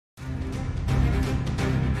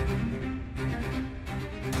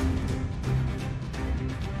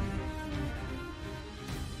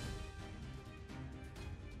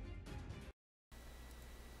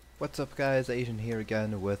What's up guys, Asian here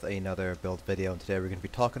again with another build video, and today we're going to be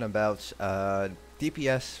talking about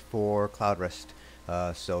DPS for Cloudrest.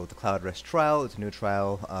 So the Cloudrest trial is a new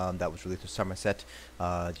trial that was released with Somerset,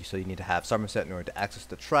 so you need to have Somerset in order to access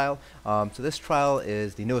the trial. So this trial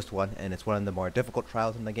is the newest one, and it's one of the more difficult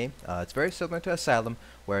trials in the game. It's very similar to Asylum,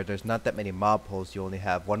 where there's not that many mob pulls. You only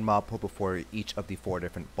have one mob pull before each of the 4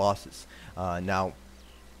 different bosses. Now,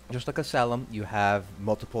 just like Asylum, you have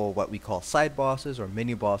multiple what we call side bosses or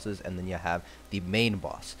mini bosses, and then you have the main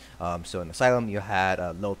boss. So in Asylum, you had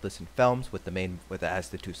Lotus and Felms with as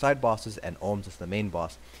the 2 side bosses, and Ohms as the main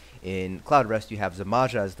boss. In Cloudrest, you have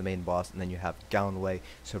Zamazha as the main boss, and then you have Gallenway,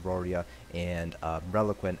 Sororia, and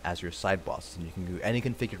Reliquant as your side bosses. And you can do any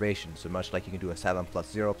configuration, so much like you can do Asylum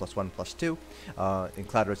 +0, +1, +2. In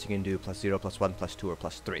Cloudrest, you can do +0, +1, +2, or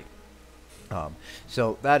 +3.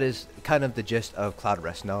 So that is kind of the gist of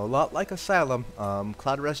Cloudrest. Now, a lot like Asylum,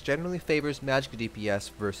 Cloudrest generally favors Magicka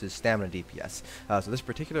DPS versus Stamina DPS. So this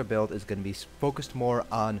particular build is going to be focused more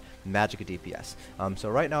on Magicka DPS. So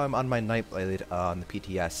right now I'm on my Nightblade on the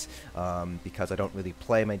PTS because I don't really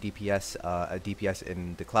play my DPS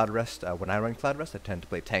in the Cloudrest. When I run Cloudrest, I tend to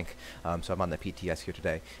play tank, so I'm on the PTS here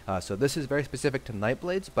today. So this is very specific to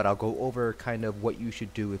Nightblades, but I'll go over kind of what you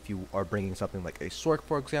should do if you are bringing something like a Sork,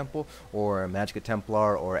 for example, or a Magicka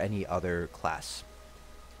Templar, or any other class.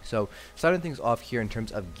 So starting things off here in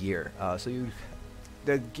terms of gear,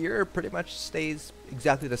 the gear pretty much stays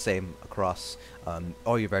exactly the same across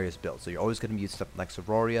all your various builds. So you're always going to be using something like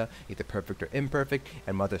Sororia, either perfect or imperfect,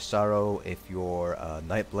 and Mother Sorrow if you're a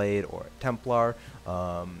Nightblade or a Templar,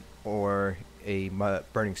 or a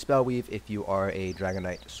Burning Spellweave if you are a Dragon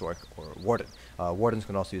Knight, Sork, or Warden. Wardens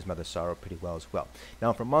can also use Mother Sorrow pretty well as well.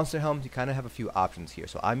 Now for Monster Helms, you kind of have a few options here.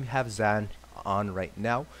 So I have Zan on right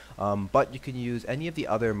now, but you can use any of the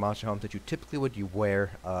other Monster Helms that you typically would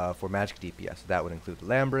wear for Magicka DPS. So that would include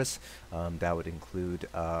Lambris, that would include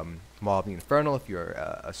Maw of the Infernal if you're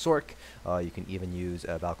a Sork. You can even use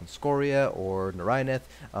Valken Scoria or Narineth.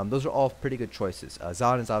 Those are all pretty good choices.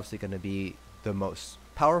 Zan is obviously going to be the most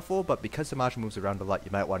powerful, but because Zamazha moves around a lot,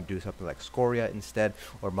 you might want to do something like Scoria instead,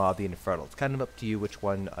 or Maw of the Infernal. It's kind of up to you which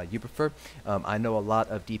one you prefer. I know a lot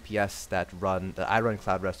of DPS that I run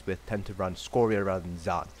Cloudrest with tend to run Scoria rather than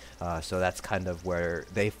Zan, so that's kind of where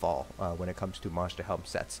they fall when it comes to Monster Helm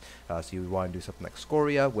sets. So you want to do something like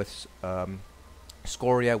Scoria with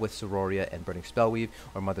Sororia and Burning Spellweave,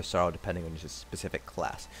 or Mother Sorrow depending on your specific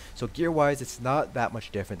class. So gear-wise, it's not that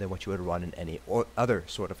much different than what you would run in any other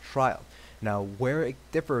sort of trial. Now, where it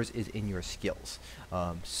differs is in your skills.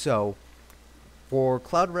 So, for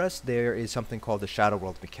Cloudrest, there is something called the Shadow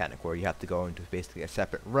World mechanic, where you have to go into basically a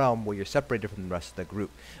separate realm where you're separated from the rest of the group.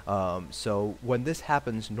 So, when this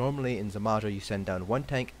happens, normally in Zamazha, you send down 1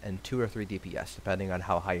 tank and 2 or 3 DPS, depending on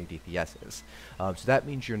how high your DPS is. So that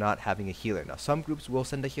means you're not having a healer. Now, some groups will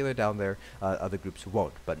send a healer down there, other groups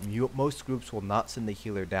won't. But most groups will not send the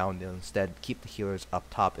healer down. They'll instead keep the healers up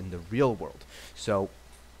top in the real world. So,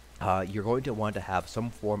 you're going to want to have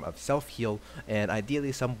some form of self-heal, and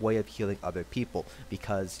ideally some way of healing other people,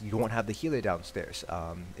 because you won't have the healer downstairs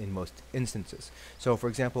in most instances. So for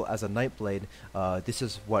example, as a Nightblade, this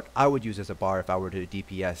is what I would use as a bar if I were to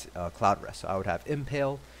DPS Cloudrest. So I would have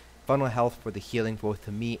Impale, Funnel Health for the healing both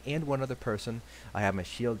to me and one other person. I have my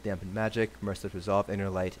Shield, Dampen Magic, Merciless Resolve,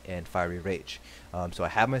 Inner Light, and Fiery Rage. So I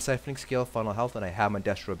have my Siphoning skill, Funnel Health, and I have my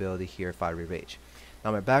Destro ability here, Fiery Rage.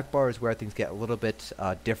 Now my back bar is where things get a little bit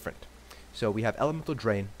different. So we have Elemental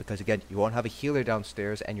Drain, because again, you won't have a healer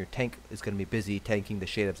downstairs, and your tank is going to be busy tanking the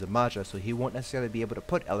Shade of Zamazha, so he won't necessarily be able to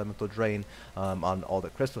put Elemental Drain on all the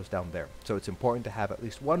crystals down there. So it's important to have at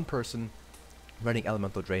least one person running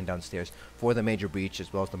Elemental Drain downstairs for the Major Breach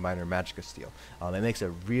as well as the minor Magicka Steal. It makes a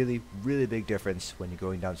really, really big difference when you're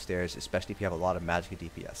going downstairs, especially if you have a lot of Magicka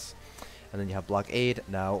DPS. And then you have Blockade.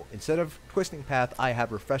 Now, instead of Twisting Path, I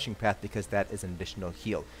have Refreshing Path because that is an additional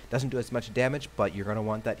heal. Doesn't do as much damage, but you're going to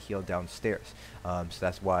want that heal downstairs. So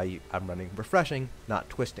that's why I'm running Refreshing, not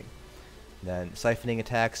Twisting. Then Siphoning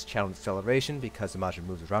attacks, Channel Acceleration, because the Zamazha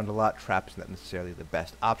moves around a lot. Traps not necessarily the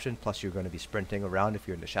best option, plus you're going to be sprinting around if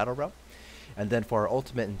you're in the Shadow Realm. And then for our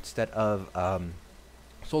ultimate, instead of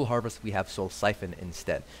Soul Harvest, we have Soul Siphon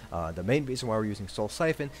instead. The main reason why we're using Soul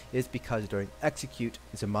Siphon is because during Execute,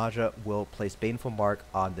 Zamazha will place Baneful Mark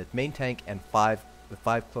on the main tank and the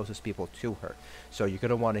 5 closest people to her. So you're going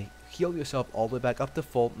to want to heal yourself all the way back up to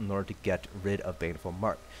full in order to get rid of Baneful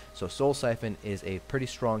Mark. So Soul Siphon is a pretty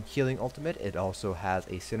strong healing ultimate. It also has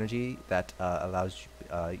a synergy that allows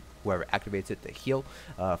whoever activates it to heal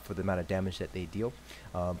for the amount of damage that they deal.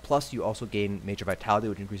 Plus, you also gain Major Vitality,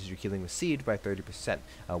 which increases your healing with Seed by 30%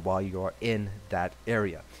 while you are in that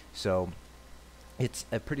area. So It's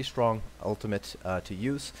a pretty strong ultimate to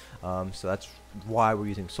use, so that's why we're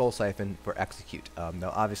using Soul Siphon for execute.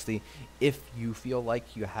 Now obviously, if you feel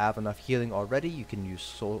like you have enough healing already, you can use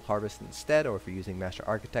Soul Harvest instead, or if you're using Master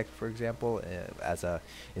Architect, for example,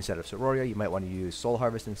 instead of Sororia, you might want to use Soul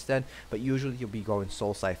Harvest instead, but usually you'll be going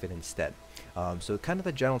Soul Siphon instead. So kind of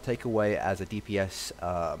the general takeaway as a DPS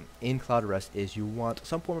in Cloudrest is you want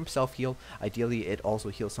some form of self-heal. Ideally, it also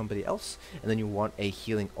heals somebody else, and then you want a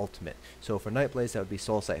healing ultimate. So for Nightblaze, that would be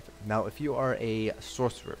Soul Siphon. Now, if you are a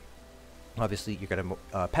sorcerer, obviously you're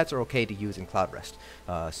gonna pets are okay to use in Cloudrest,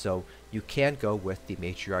 so you can go with the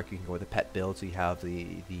Matriarch. You can go with a pet build, so you have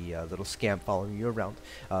the little scamp following you around.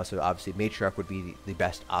 So obviously Matriarch would be the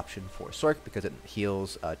best option for Sorc because it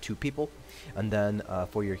heals 2 people. And then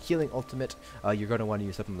for your healing ultimate, you're going to want to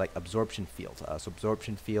use something like Absorption Field. So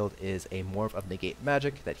Absorption Field is a morph of negate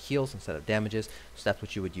magic that heals instead of damages. So that's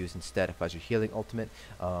what you would use instead if as your healing ultimate.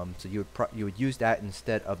 So you would use that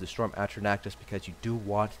instead of the Storm Atronach, just because you do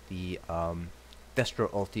want the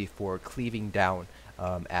Destro ulti for cleaving down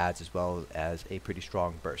adds, as well as a pretty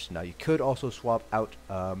strong burst. Now you could also swap out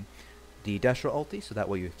the Destro ulti, so that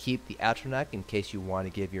way you keep the Atronach in case you want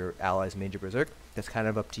to give your allies Major Berserk. That's kind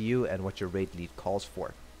of up to you and what your raid lead calls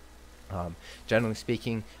for. Generally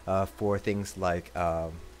speaking, for things like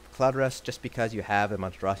Cloudrest, just because you have a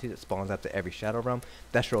monstrosity that spawns after every Shadow Realm,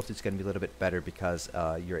 Destro ulti is going to be a little bit better because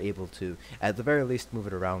you're able to, at the very least, move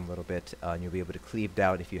it around a little bit, and you'll be able to cleave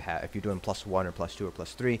down if you're doing +1 or +2 or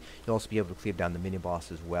 +3. You'll also be able to cleave down the mini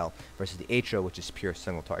boss as well, versus the Atro, which is pure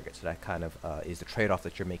single target. So that kind of is the trade-off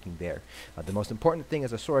that you're making there. The most important thing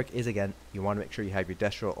as a Sorc is, again, you want to make sure you have your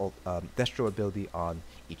Destro ability on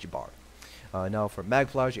each bar. Now for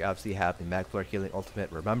Magflowers, you obviously have the Magflower Healing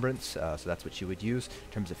Ultimate Remembrance, so that's what you would use.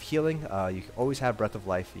 In terms of healing, you can always have Breath of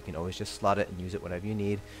Life. You can always just slot it and use it whenever you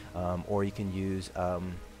need, or you can use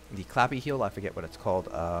the Clappy Heal. I forget what it's called.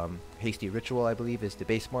 Hasty Ritual, I believe, is the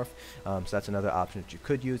base morph, so that's another option that you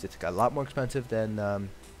could use. It's a lot more expensive than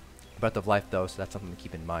Breath of Life, though, so that's something to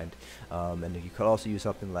keep in mind. And you could also use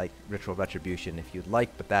something like Ritual Retribution if you'd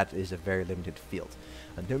like, but that is a very limited field.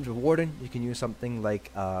 In terms of Warden, you can use something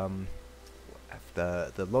like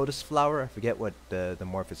the Lotus Flower. I forget what the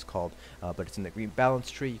morph is called, but it's in the green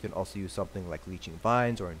balance tree. You can also use something like Leeching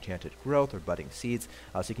Vines or Enchanted Growth or Budding Seeds.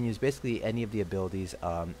 So you can use basically any of the abilities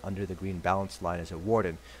under the green balance line as a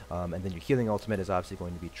Warden. And then your healing ultimate is obviously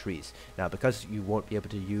going to be Trees. Now, because you won't be able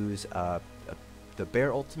to use the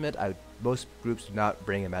Bear ultimate, most groups do not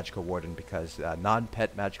bring a Magicka Warden because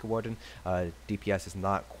non-pet Magicka Warden DPS is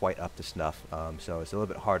not quite up to snuff, so it's a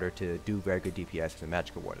little bit harder to do very good DPS as a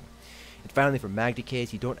Magicka Warden. And finally, for Mag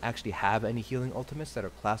Decays, you don't actually have any healing ultimates that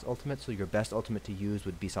are class ultimates, so your best ultimate to use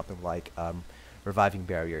would be something like Reviving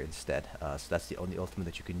Barrier instead. So that's the only ultimate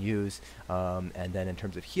that you can use. And then in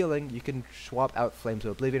terms of healing, you can swap out Flames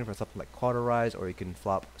of Oblivion for something like Cauterize, or you can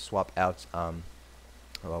swap out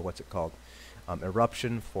what's it called?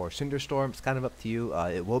 Eruption for Cinderstorm. It's kind of up to you.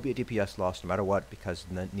 It will be a DPS loss no matter what, because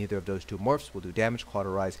neither of those two morphs will do damage,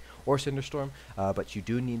 Cauterize or Cinderstorm, but you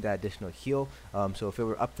do need that additional heal. So if it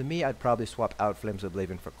were up to me, I'd probably swap out Flames of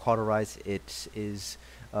Oblivion for Cauterize. It is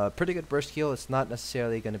a pretty good burst heal. It's not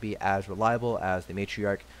necessarily going to be as reliable as the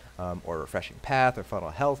Matriarch or Refreshing Path or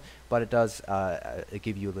Funnel Health, but it does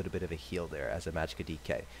give you a little bit of a heal there as a Magicka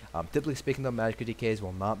DK. Typically speaking, though, Magicka DKs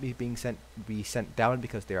will not be sent down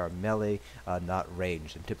because they are melee, not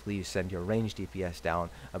ranged. And typically you send your ranged DPS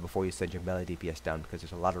down before you send your melee DPS down, because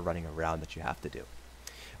there's a lot of running around that you have to do.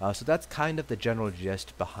 So that's kind of the general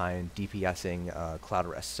gist behind DPSing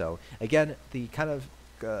Cloudrest. So again, the kind of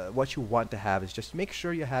what you want to have is just make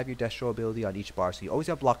sure you have your Destro ability on each bar, so you always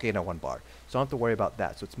have blockade on one bar, so don't have to worry about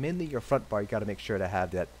that. So it's mainly your front bar. You got to make sure to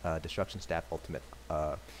have that Destruction Staff ultimate,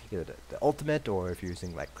 either the ultimate, or if you're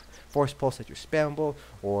using like Force Pulse that you're spammable,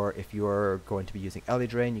 or if you're going to be using Ellie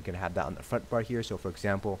Drain, you can have that on the front bar here. So for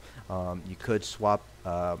example, you could swap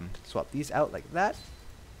these out like that,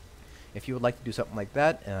 if you would like to do something like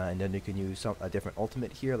that, and then you can use a different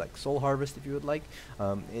ultimate here, like Soul Harvest, if you would like.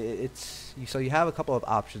 So you have a couple of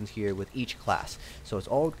options here with each class. So it's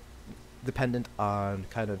all dependent on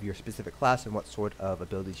kind of your specific class and what sort of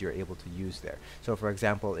abilities you're able to use there. So for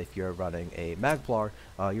example, if you're running a Magplar,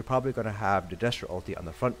 you're probably going to have the Destro ulti on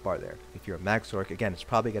the front bar there. If you're a Magsorc, again, it's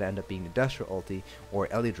probably going to end up being the Destro ulti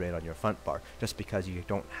or Ellie Drain on your front bar, just because you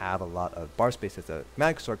don't have a lot of bar space as a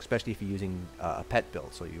Magsorc, especially if you're using a pet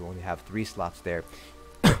build. So you only have 3 slots there,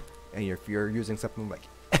 and if you're using something like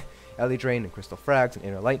Ellie Drain and Crystal Frags and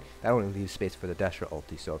Inner Light, that only leaves space for the Destro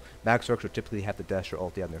ulti. So Magsorcs would typically have the Destro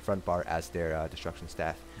ulti on their front bar as their Destruction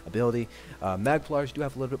Staff ability. Magplars do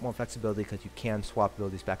have a little bit more flexibility because you can swap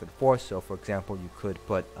abilities back and forth. So for example, you could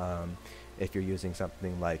put If you're using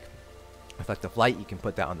something like Reflective Light, you can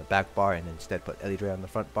put that on the back bar and instead put LED Ray on the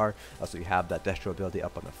front bar, so you have that Destro ability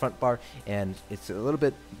up on the front bar. And it's a little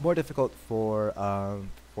bit more difficult for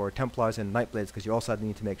Templars and Nightblades, because you also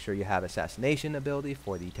need to make sure you have Assassination ability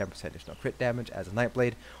for the 10% additional crit damage as a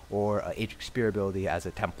Nightblade, or Atrix Spear ability as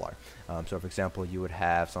a Templar. So for example, you would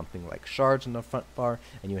have something like Shards on the front bar,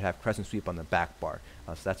 and you would have Crescent Sweep on the back bar.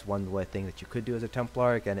 So that's one thing that you could do as a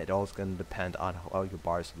Templar. Again, it all is going to depend on how your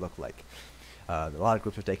bars look like. A lot of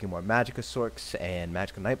groups are taking more Magicka Sorks and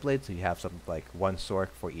Magicka Nightblades, so you have something like one Sork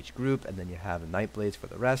for each group, and then you have Nightblades for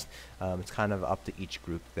the rest. It's kind of up to each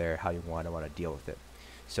group there how you want to deal with it.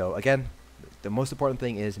 So again, the most important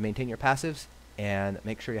thing is maintain your passives and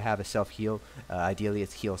make sure you have a self-heal. Ideally,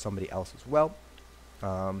 it's heal somebody else as well.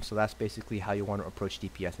 So that's basically how you want to approach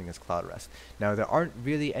DPSing as Cloudrest. Now, there aren't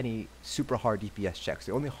really any super hard DPS checks.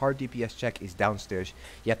 The only hard DPS check is downstairs.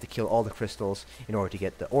 You have to kill all the crystals in order to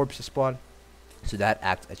get the orbs to spawn. So that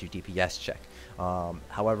acts as your DPS check.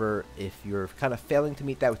 However, if you're kind of failing to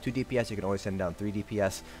meet that with 2 DPS, you can always send down 3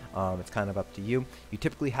 DPS. It's kind of up to you. You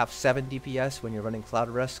typically have 7 DPS when you're running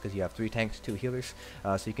Cloudrest, because you have 3 tanks, 2 healers.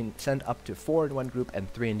 So you can send up to 4 in one group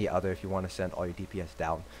and 3 in the other if you want to send all your DPS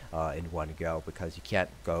down in one go, because you can't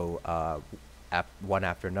go one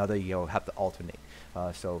after another. You'll have to alternate.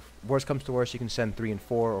 So if worst comes to worst, you can send 3 and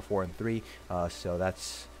 4 or 4 and 3. So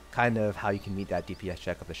that's kind of how you can meet that DPS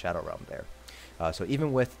check of the Shadow Realm there. So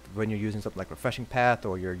even when you're using something like Refreshing Path,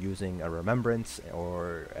 or you're using a Remembrance,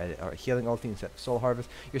 or a Healing ulti instead of Soul Harvest,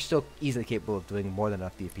 you're still easily capable of doing more than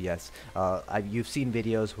enough DPS. You've seen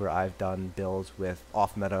videos where I've done builds with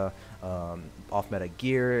off-meta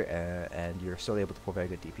gear, and you're still able to pull very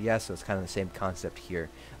good DPS, so it's kind of the same concept here.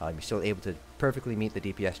 You're still able to perfectly meet the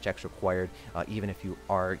DPS checks required, even if you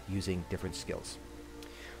are using different skills.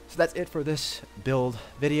 So that's it for this build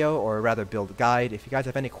video, or rather build guide. If you guys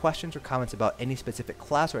have any questions or comments about any specific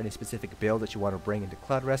class or any specific build that you want to bring into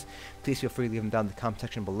Cloudrest, please feel free to leave them down in the comment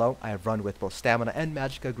section below. I have run with both Stamina and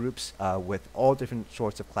Magicka groups with all different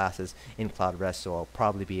sorts of classes in Cloudrest, so I'll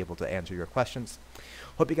probably be able to answer your questions.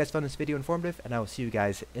 Hope you guys found this video informative, and I will see you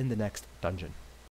guys in the next dungeon.